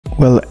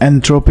Well,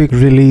 Anthropic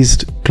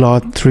released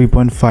Claude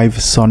 3.5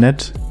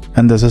 Sonnet,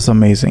 and this is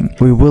amazing.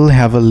 We will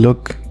have a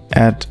look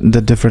at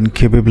the different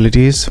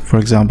capabilities. For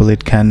example,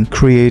 it can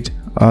create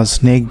a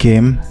snake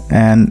game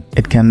and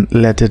it can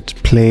let it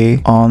play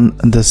on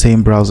the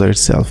same browser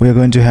itself. We are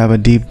going to have a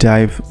deep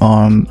dive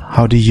on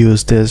how to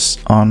use this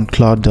on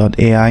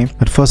Claude.ai,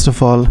 but first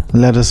of all,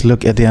 let us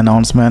look at the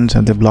announcement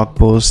and the blog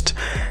post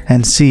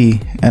and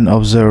see and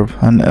observe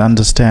and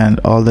understand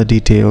all the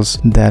details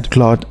that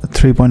Claude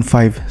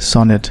 3.5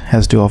 Sonnet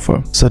has to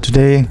offer. So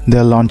today they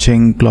are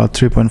launching Claude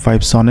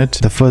 3.5 Sonnet,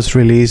 the first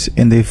release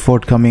in the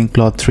forthcoming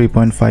Claude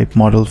 3.5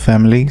 model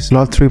families.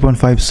 Claude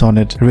 3.5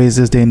 Sonnet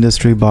raises the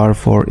industry bar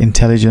for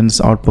intelligence,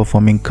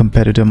 outperforming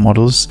competitor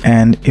models,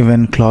 and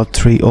even Claude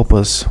 3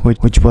 Opus,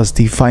 which was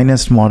the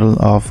finest model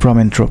from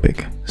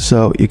Anthropic.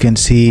 So you can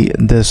see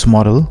this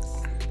model,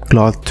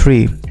 Claude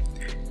 3,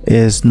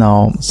 is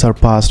now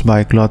surpassed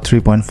by Claude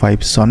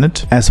 3.5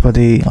 Sonnet. As per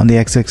on the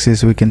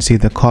x-axis, we can see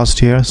the cost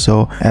here.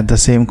 So at the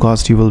same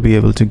cost, you will be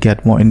able to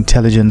get more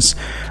intelligence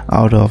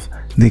out of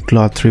the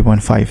Claude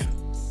 3.5.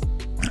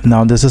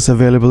 Now this is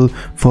available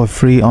for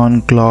free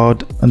on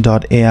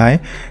Claude.ai,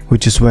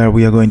 which is where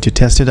we are going to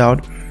test it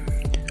out.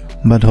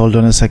 But hold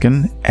on a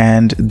second,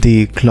 and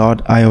the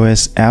Claude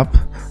iOS app,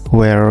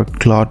 where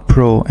Claude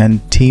Pro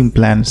and Team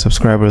Plan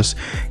subscribers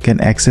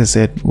can access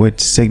it with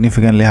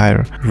significantly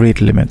higher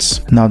rate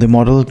limits. Now the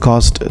model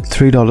cost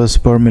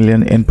 $3 per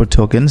million input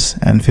tokens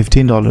and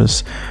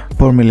 $15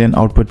 per million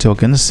output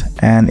tokens,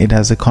 and it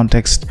has a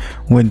context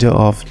window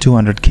of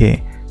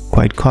 200K.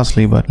 Quite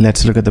costly, but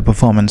let's look at the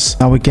performance.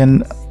 Now we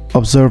can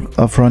observe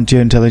a frontier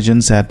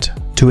intelligence at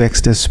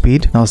 2x the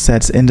speed. Now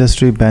sets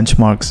industry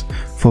benchmarks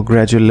for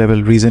graduate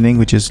level reasoning,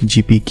 which is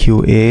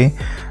GPT-4o,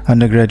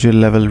 undergraduate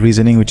level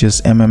reasoning, which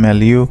is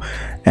MMLU,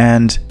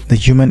 and the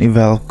human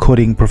eval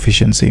coding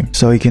proficiency.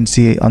 So you can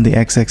see on the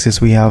x-axis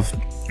we have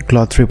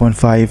Claude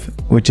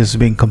 3.5, which is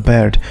being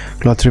compared.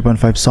 Claude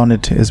 3.5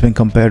 Sonnet is being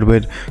compared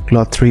with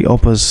Claude 3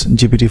 Opus,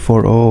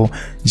 GPT-4o,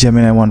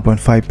 Gemini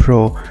 1.5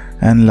 Pro,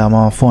 and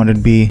Llama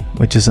 400B,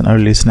 which is an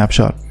early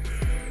snapshot.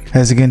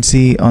 As you can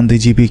see on the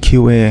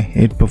GPT-4o,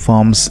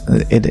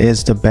 it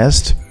is the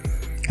best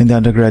in the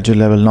undergraduate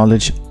level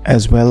knowledge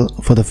as well.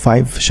 For the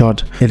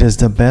 5-shot, it is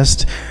the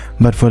best,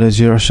 but for the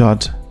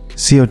 0-shot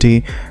COT,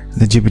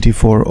 the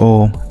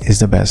GPT-4o is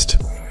the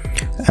best.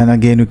 And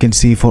again, you can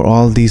see for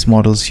all these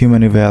models,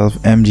 Human Eval,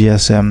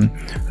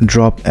 MGSM,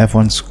 Drop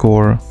F1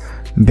 Score,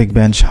 Big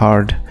Bench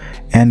Hard,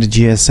 and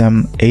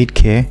GSM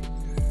 8K,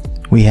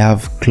 we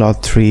have Claude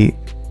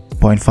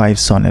 3.5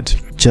 Sonnet.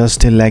 Just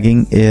still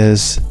lagging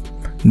is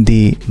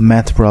the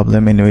math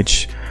problem in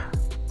which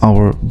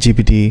our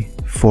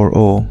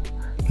GPT-4o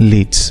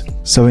leads.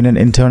 So in an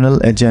internal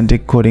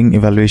agentic coding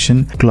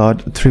evaluation,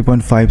 Claude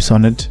 3.5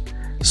 Sonnet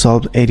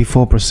solved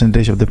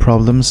 84% of the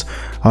problems,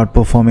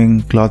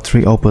 outperforming Claude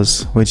 3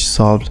 Opus, which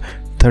solved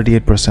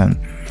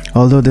 38%.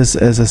 Although this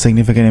is a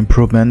significant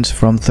improvement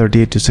from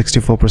 38 to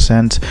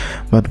 64%,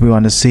 but we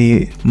want to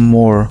see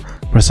more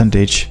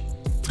percentage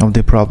of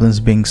the problems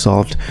being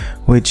solved,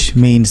 which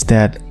means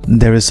that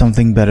there is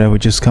something better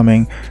which is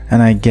coming,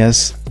 and I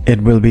guess it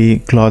will be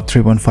Claude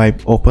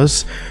 3.5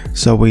 Opus.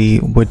 So we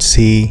would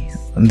see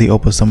the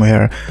Opus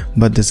somewhere,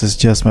 but this is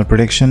just my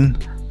prediction.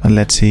 And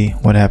let's see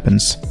what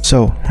happens.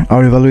 So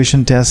our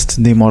evaluation tests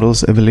the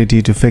model's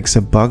ability to fix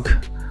a bug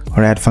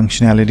or add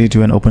functionality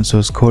to an open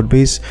source code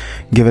base,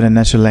 given a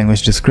natural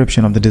language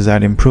description of the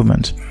desired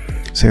improvement.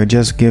 So you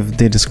just give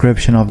the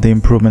description of the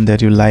improvement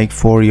that you like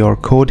for your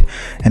code,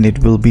 and it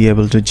will be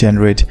able to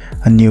generate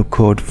a new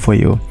code for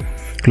you.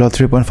 Claude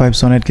 3.5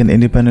 Sonnet can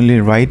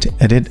independently write,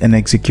 edit, and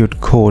execute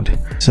code.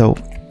 So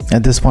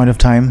at this point of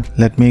time,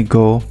 let me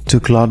go to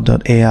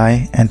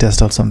Claude.ai and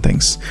test out some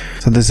things.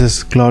 So this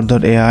is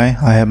Claude.ai.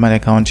 I have my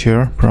account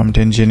here, prompt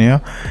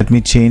engineer. Let me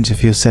change a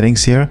few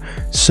settings here.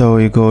 So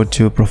you go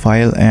to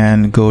profile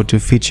and go to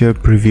feature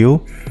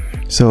preview.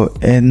 So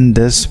in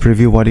this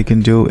preview, what you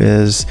can do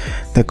is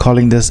they're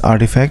calling this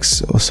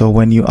artifacts. So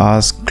when you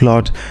ask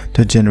Claude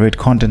to generate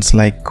contents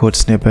like code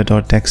snippet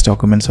or text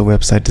documents or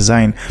website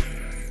design,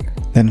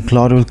 then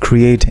Claude will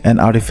create an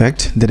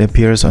artifact that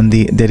appears on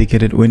the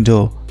dedicated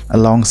window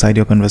alongside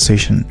your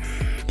conversation.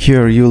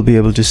 Here you'll be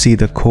able to see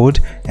the code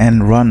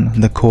and run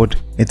the code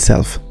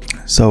itself.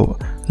 So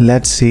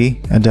let's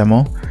see a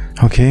demo.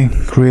 Okay,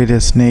 create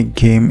a snake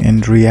game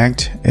in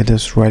React. It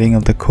is writing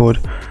up the code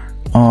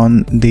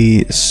on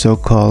the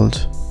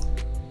so-called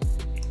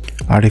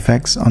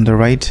artifacts on the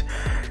right.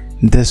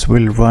 This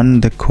will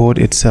run the code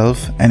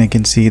itself, and you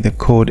can see the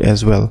code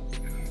as well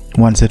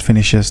once it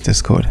finishes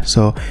this code.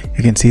 So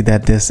you can see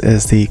that this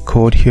is the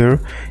code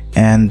here,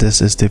 and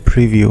this is the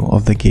preview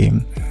of the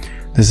game.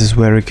 This is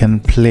where you can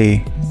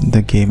play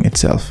the game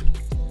itself.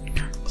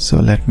 So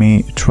let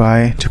me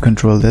try to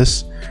control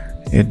this.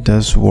 It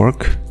does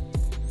work,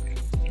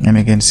 and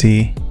you can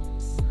see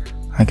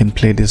I can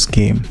play this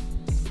game.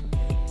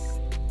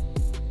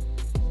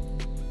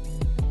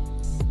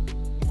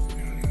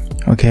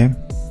 Okay,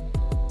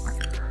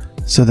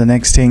 so the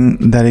next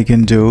thing that you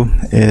can do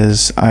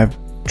is I've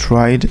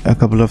tried a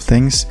couple of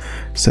things.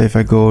 So if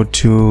I go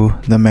to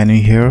the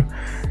menu here,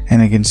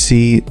 and I can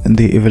see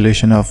the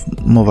evolution of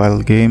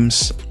mobile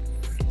games,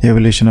 the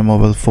evolution of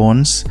mobile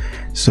phones.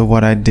 So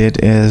what I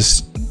did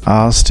is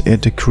asked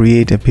it to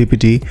create a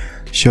PPT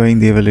showing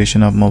the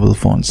evolution of mobile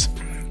phones.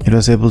 It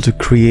was able to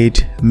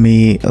create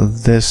me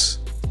this.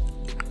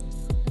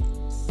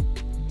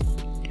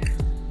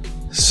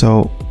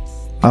 So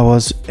I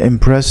was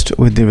impressed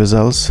with the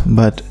results,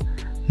 but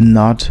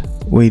not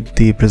with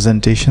the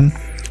presentation.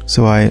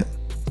 So I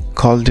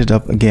called it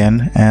up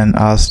again and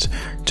asked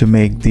to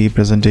make the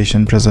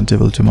presentation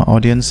presentable to my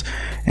audience,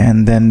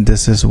 and then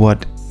this is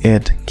what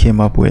it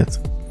came up with.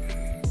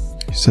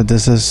 So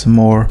this is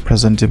more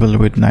presentable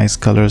with nice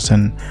colors.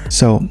 And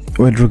so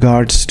with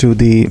regards to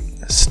the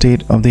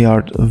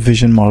state-of-the-art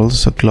vision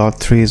models, so Claude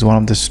 3 is one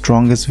of the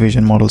strongest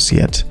vision models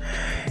yet.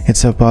 It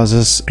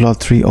surpasses Claude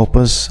 3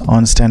 Opus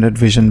on standard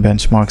vision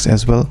benchmarks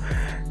as well,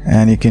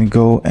 and you can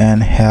go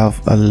and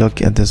have a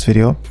look at this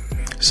video.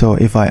 So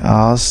if I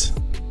ask,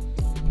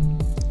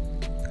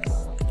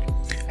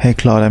 hey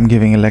Claude, I'm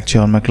giving a lecture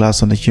on my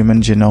class on the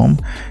human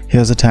genome.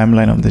 Here's a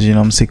timeline of the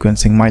genome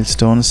sequencing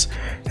milestones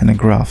and a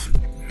graph.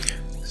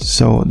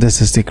 So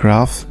this is the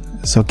graph.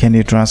 So can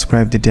you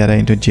transcribe the data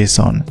into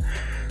JSON?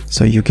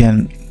 So you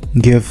can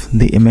give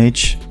the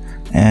image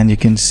and you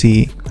can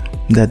see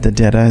that the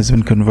data has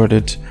been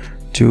converted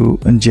to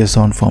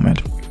JSON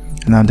format.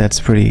 Now that's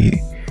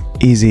pretty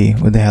easy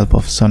with the help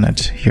of Sonnet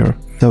here.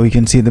 So we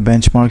can see the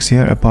benchmarks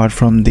here. Apart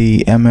from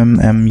the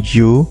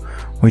MMMU,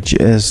 which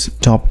is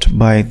topped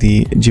by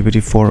the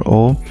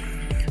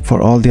GPT-4o,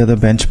 for all the other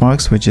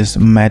benchmarks, which is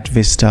Math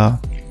Vista,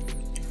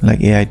 like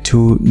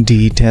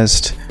AI2D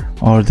test,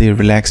 or the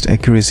relaxed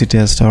accuracy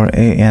test, or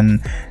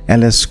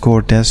ANLS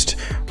score test,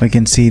 we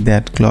can see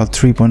that Claude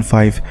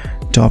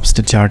 3.5 tops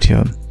the chart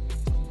here.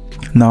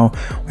 Now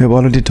we have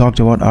already talked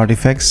about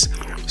artifacts.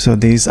 So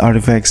these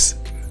artifacts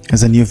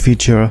is a new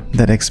feature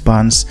that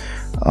expands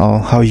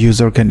how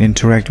user can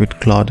interact with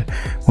Claude.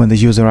 When the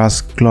user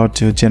asks Claude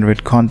to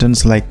generate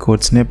contents like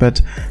code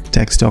snippet,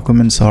 text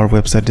documents, or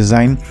website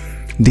design,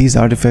 these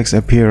artifacts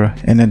appear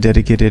in a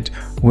dedicated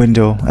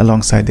window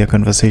alongside their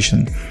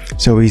conversation.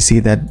 So we see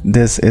that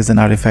this is an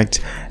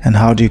artifact, and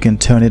how you can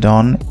turn it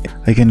on.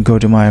 I can go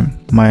to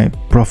my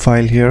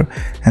profile here,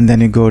 and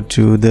then you go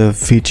to the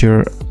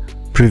feature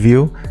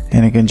preview,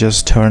 and you can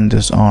just turn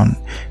this on.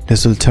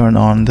 This will turn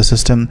on the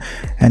system,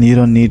 and you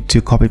don't need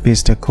to copy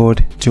paste the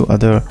code to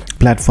other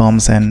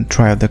platforms and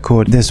try out the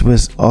code. This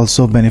was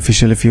also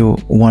beneficial if you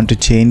want to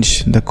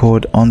change the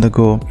code on the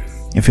go,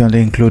 if you want to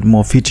include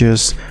more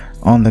features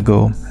on the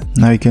go.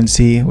 Now you can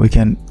see we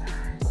can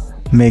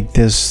make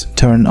this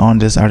turn on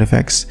these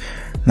artifacts.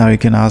 Now you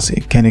can ask,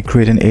 can you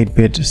create an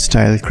 8-bit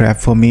style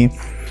graph for me?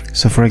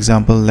 So for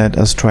example, let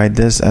us try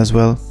this as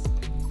well.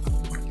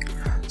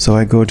 So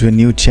I go to a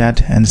new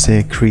chat and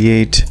say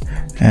create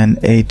an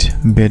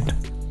 8-bit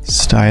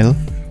style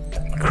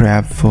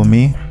graph for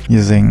me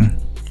using,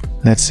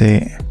 let's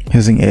say,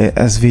 using a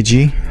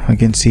SVG. I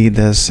can see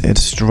this,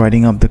 it's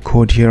writing up the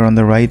code here on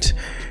the right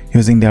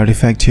using the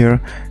artifact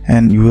here,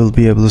 and you will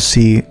be able to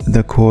see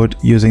the code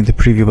using the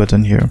preview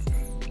button here.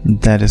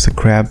 That is a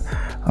grab.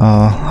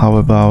 How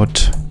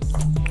about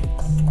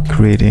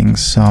creating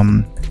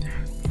some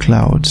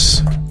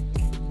clouds?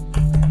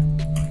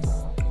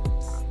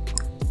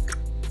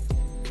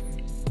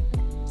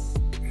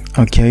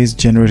 Okay, it's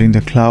generating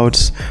the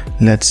clouds.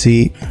 Let's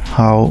see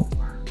how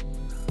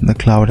the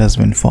cloud has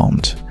been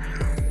formed.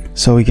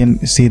 So we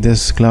can see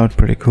this cloud,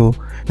 pretty cool.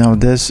 Now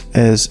this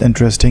is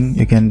interesting.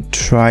 You can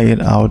try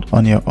it out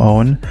on your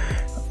own.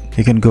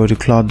 You can go to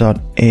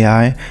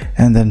Claude.ai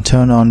and then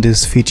turn on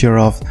this feature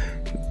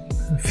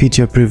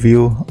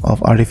preview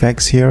of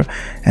artifacts here,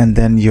 and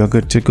then you're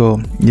good to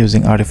go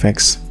using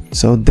artifacts.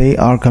 So they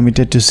are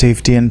committed to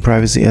safety and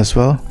privacy as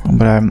well,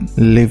 but I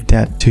leave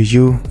that to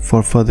you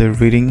for further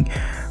reading.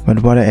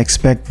 But what I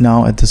expect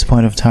now at this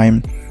point of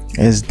time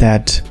is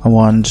that I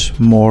want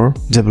more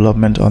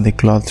development on the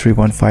Claude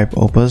 3.5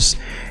 Opus,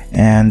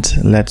 and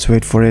let's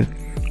wait for it.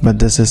 But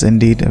this is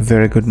indeed a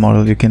very good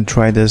model. You can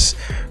try this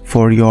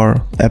for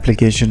your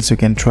applications. You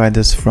can try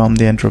this from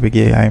the Anthropic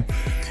AI,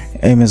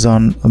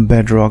 Amazon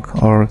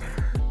Bedrock, or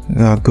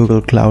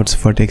Google Clouds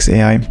Vertex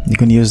AI. You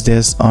can use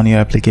this on your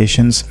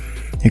applications.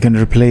 You can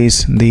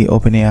replace the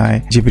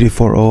OpenAI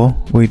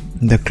GPT-4o with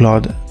the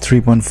Claude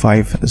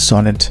 3.5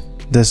 Sonnet.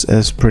 This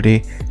is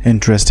pretty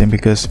interesting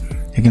because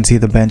you can see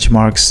the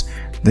benchmarks.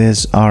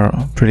 These are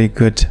pretty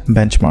good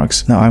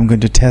benchmarks. Now I'm going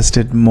to test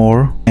it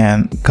more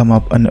and come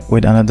up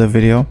with another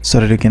video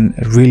so that you can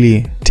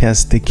really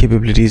test the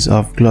capabilities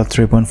of Claude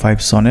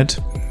 3.5 Sonnet.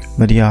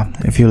 But yeah,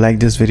 if you like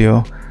this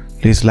video,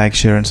 please like,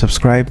 share and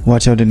subscribe.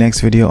 Watch out the next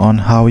video on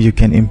how you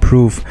can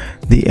improve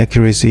the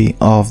accuracy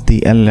of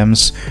the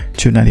LLMs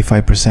to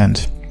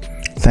 95%.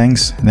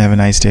 Thanks and have a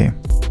nice day.